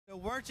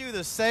weren't you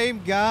the same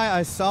guy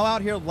I saw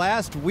out here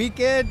last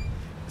weekend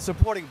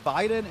supporting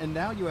Biden, and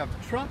now you have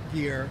Trump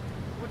gear?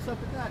 What's up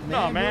with that, man?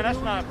 No, man,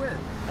 Who are you with?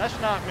 that's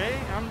not me.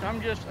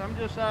 I'm just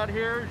out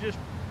here just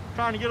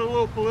trying to get a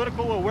little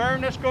political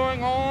awareness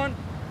going on.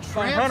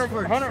 Trump, my God.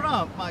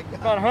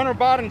 About Hunter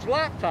Biden's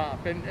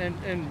laptop,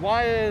 and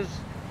why is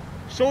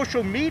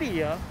social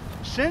media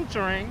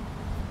censoring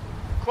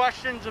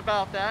questions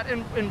about that,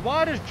 and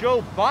why does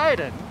Joe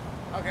Biden,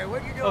 okay,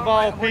 what you doing? of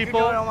all what people,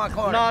 you doing on my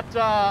corner? not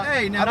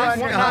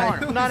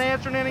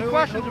answering any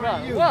questions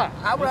about it? What?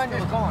 I run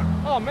this corner.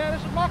 Oh man,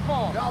 this is my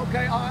corner.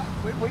 Okay, all right.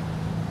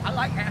 I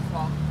like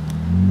asphalt. Oh,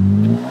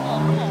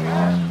 come on,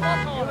 man, this is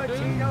my corner, You're a dude.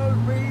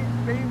 Cheetos,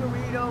 bean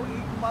burrito,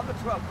 eating mother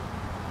trucker.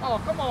 Oh,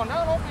 come on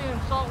now, don't be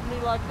insulting me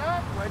like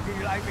that. What, do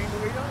you like bean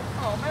burritos?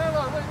 Oh man,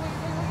 look,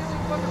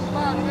 what is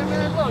about here,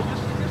 man? Look, your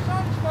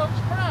son smokes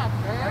crack,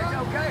 man. It's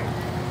okay.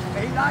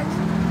 He likes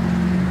it.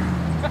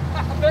 I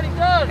bet he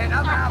does. And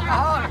I'm an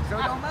alcoholic, so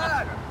it don't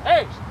matter.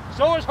 Hey,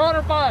 so is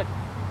Hunter Biden.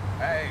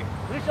 Hey.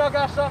 At least y'all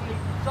got something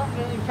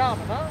in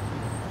common, huh?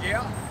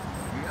 Yeah.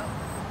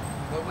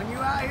 But when you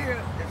out here,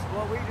 this is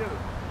what we do.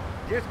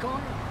 This corner,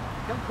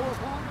 them four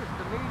corners,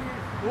 the media.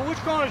 Well, which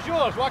corner's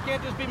yours? Why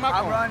can't this be my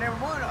corner? I run every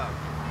one of them.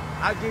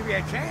 I'll give you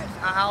a chance,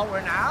 an hour.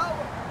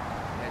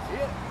 That's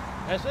it.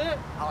 That's it?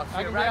 I'll I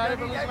sit can right be out there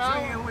here in for that an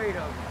tree hour? and wait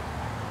on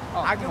you.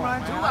 Oh, I can come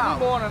run on, 2 man. hours. I'll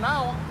be more than an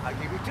hour. I'll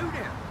give you 2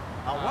 then.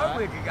 I'll All work right.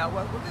 with you. You got to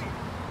work with me.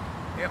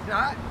 If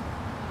not,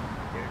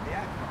 there's the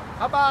outcome.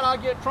 How about I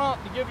get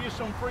Trump to give you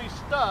some free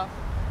stuff,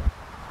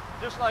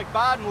 just like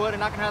Biden would,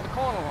 and I can have the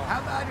corner on?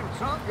 How about if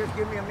Trump just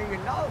give me $1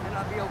 million and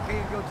I'll be okay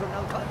and go to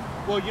another country?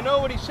 Well, you know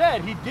what he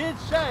said? He did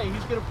say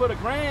he's going to put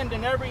 $1,000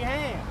 in every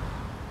hand.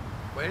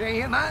 Well, it ain't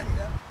hit mine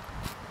yet.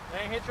 They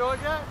ain't hit yours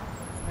yet?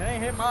 It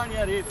ain't hit mine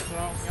yet either,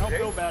 so you don't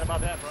feel bad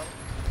about that, brother.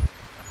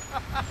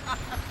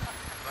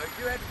 But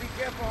you have to be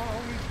careful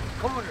on these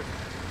corners.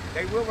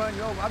 They will run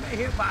you over. I've been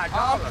hit by $1.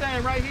 I'm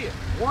staying right here.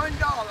 $1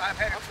 I've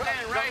had a I'm truck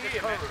staying right jump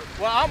here, the man.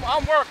 curb. Well,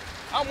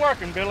 I'm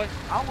working, Billy.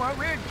 I'll work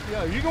with you.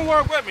 Yeah, you can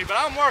work with me, but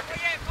I'm working.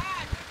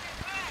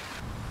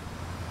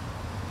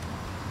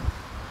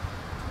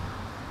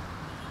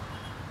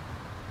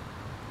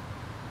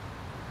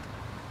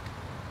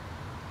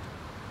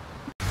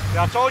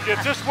 Yeah, I told you,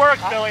 if this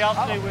works, Billy, I'll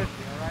stay with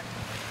you, all right?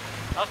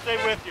 I'll stay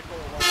with you for a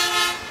while.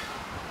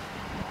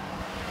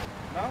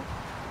 No?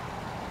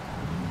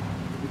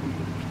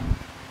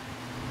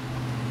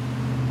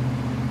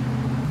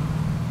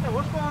 Hey,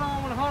 what's going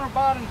on with Hunter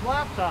Biden's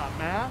laptop,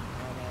 man?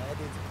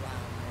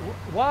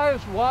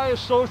 Why is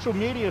social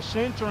media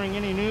censoring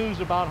any news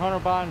about Hunter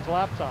Biden's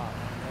laptop?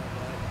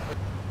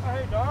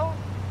 Hey, darling,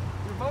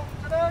 you're voting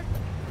today?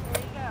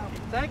 There you go.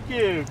 Thank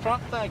you.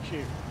 Trump thanks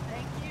you.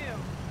 Thank you.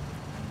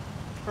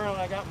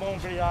 Apparently I got my own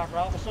videographer.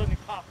 All of a sudden he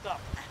popped up.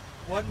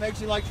 What makes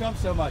you like Trump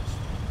so much?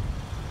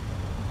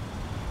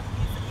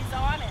 He's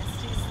honest.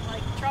 He's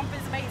like, Trump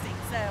is amazing,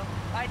 so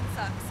Biden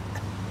sucks.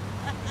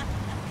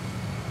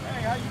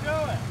 Hey, how you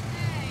doing?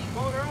 Hey.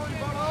 Vote early,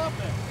 vote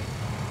often.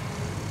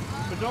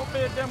 But don't be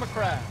a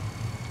Democrat.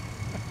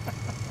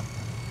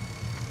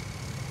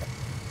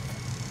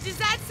 Does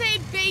that say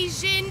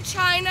Beijing,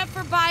 China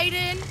for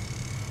Biden?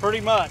 Pretty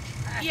much.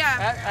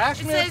 Yeah.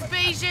 Ask It me says if-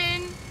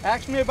 Beijing.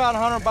 Ask me about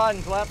Hunter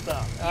Biden's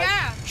laptop.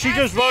 Yeah. She Ask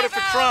just me voted for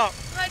about Trump.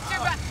 Hunter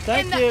Biden.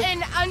 Thank and you.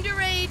 And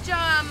underage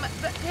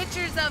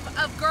pictures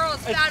of girls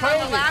It's found on the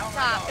crazy.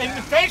 laptop.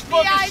 And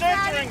Facebook FBI's is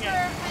had censoring it. for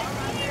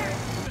years.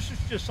 This is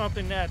just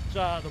something that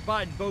the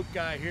Biden vote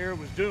guy here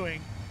was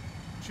doing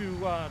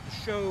to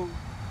show,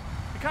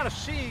 to kind of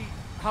see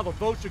how the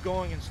votes are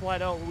going in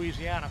Slidell,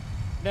 Louisiana.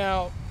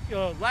 Now,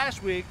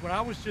 last week when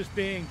I was just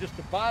being just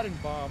a Biden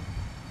bum,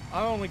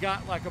 I only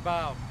got like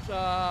about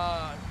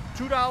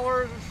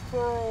 $2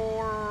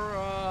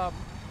 for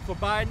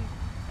Biden,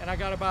 and I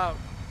got about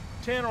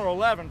 10 or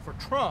 11 for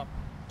Trump.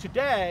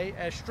 Today,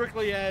 as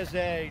strictly as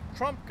a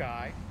Trump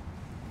guy,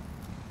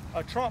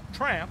 a Trump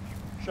tramp,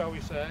 shall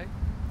we say,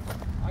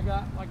 I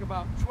got like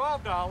about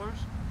 $12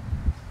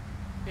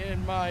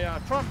 in my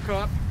Trump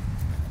cup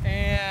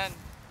and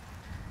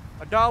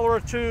 $1 or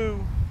 $2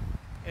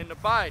 in the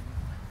Biden.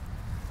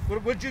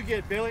 What'd you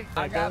get, Billy?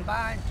 I got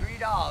mine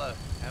 $3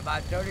 in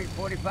about 30 to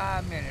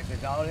 45 minutes.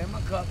 It's all in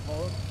my cup,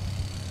 boy.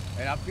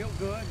 And I feel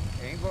good.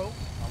 Ain't broke.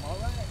 I'm all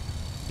right.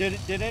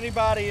 Did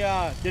anybody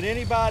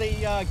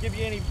give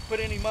you put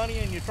any money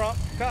in your Trump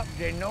cup?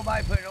 Didn't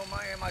nobody put no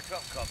money in my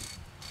Trump cup.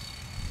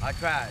 I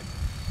tried.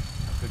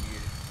 I couldn't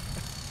get it.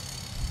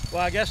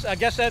 Well, I guess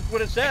that's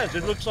what it says.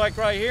 It looks like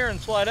right here in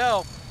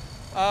Slidell,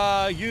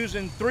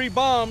 using 3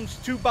 bums,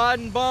 2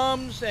 Biden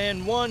bums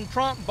and 1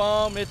 Trump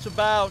bum, it's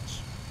about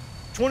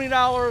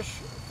 $20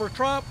 for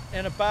Trump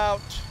and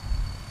about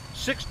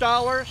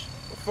 $6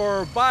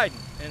 for Biden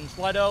in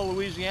Slidell,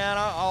 Louisiana,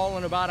 all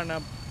in about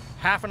a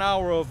half an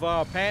hour of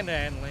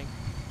panhandling.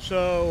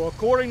 So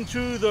according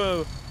to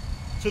the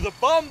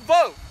bum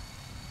vote,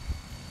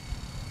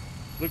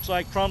 looks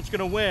like Trump's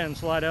gonna win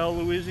Slidell,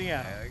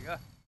 Louisiana. There you go.